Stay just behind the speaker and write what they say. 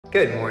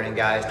Good morning,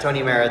 guys.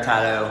 Tony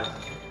Maritato,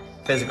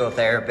 physical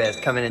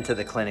therapist, coming into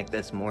the clinic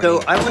this morning.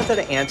 So I wanted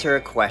to answer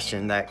a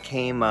question that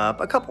came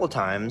up a couple of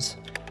times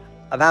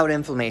about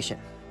inflammation.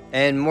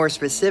 And more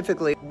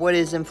specifically, what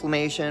is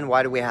inflammation?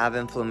 Why do we have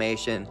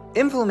inflammation?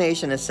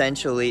 Inflammation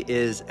essentially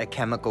is a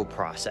chemical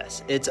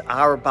process. It's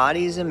our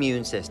body's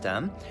immune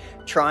system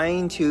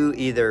trying to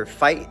either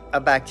fight a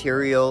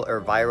bacterial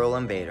or viral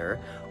invader,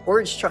 or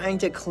it's trying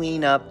to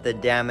clean up the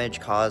damage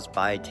caused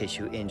by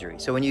tissue injury.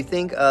 So when you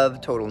think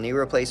of total knee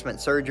replacement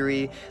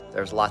surgery,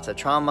 there's lots of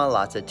trauma,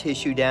 lots of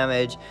tissue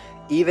damage,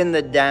 even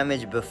the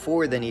damage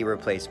before the knee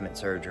replacement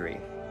surgery.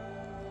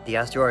 The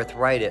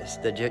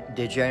osteoarthritis, the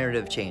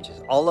degenerative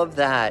changes, all of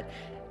that,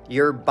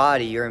 your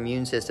body, your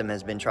immune system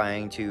has been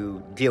trying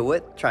to deal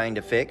with, trying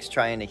to fix,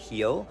 trying to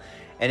heal.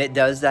 And it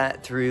does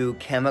that through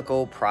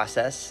chemical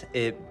process.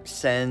 It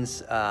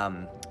sends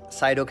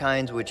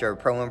cytokines, which are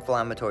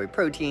pro-inflammatory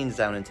proteins,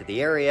 down into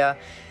the area.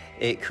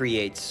 It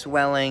creates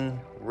swelling,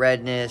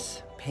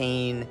 redness,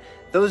 pain.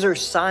 Those are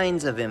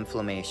signs of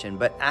inflammation,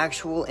 but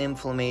actual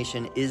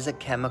inflammation is a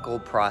chemical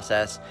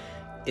process,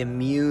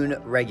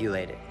 immune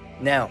regulated.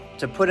 Now,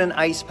 to put an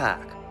ice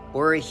pack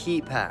or a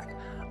heat pack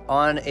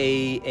on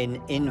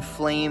an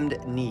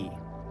inflamed knee,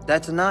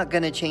 that's not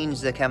going to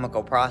change the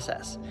chemical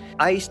process.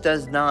 Ice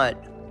does not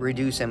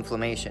reduce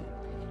inflammation.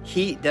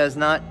 Heat does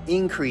not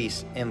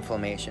increase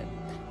inflammation.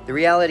 The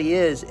reality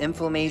is,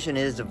 inflammation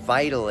is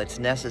vital, it's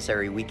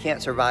necessary. We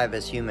can't survive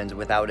as humans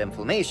without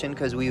inflammation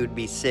because we would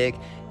be sick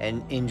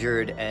and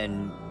injured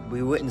and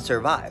we wouldn't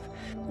survive.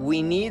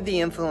 We need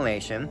the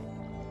inflammation.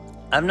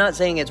 I'm not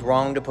saying it's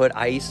wrong to put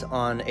ice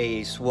on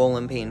a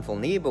swollen, painful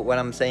knee, but what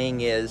I'm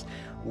saying is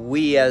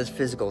we as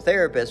physical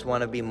therapists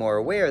want to be more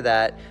aware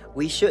that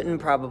we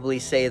shouldn't probably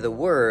say the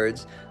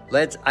words,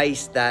 let's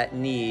ice that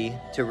knee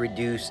to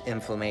reduce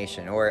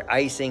inflammation, or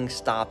icing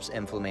stops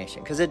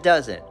inflammation, because it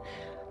doesn't.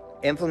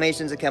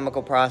 Inflammation is a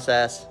chemical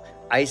process.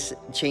 Ice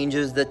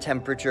changes the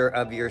temperature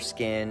of your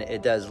skin.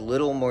 It does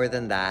little more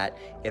than that.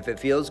 If it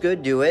feels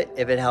good, do it.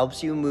 If it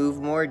helps you move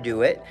more,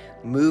 do it.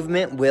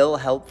 Movement will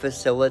help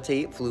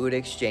facilitate fluid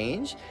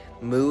exchange.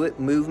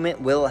 Movement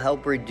will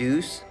help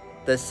reduce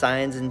the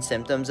signs and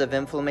symptoms of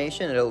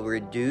inflammation. It'll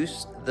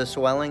reduce the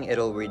swelling.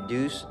 It'll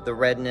reduce the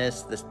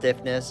redness, the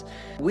stiffness.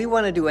 We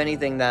want to do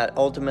anything that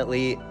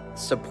ultimately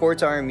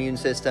supports our immune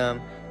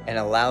system and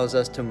allows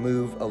us to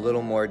move a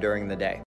little more during the day.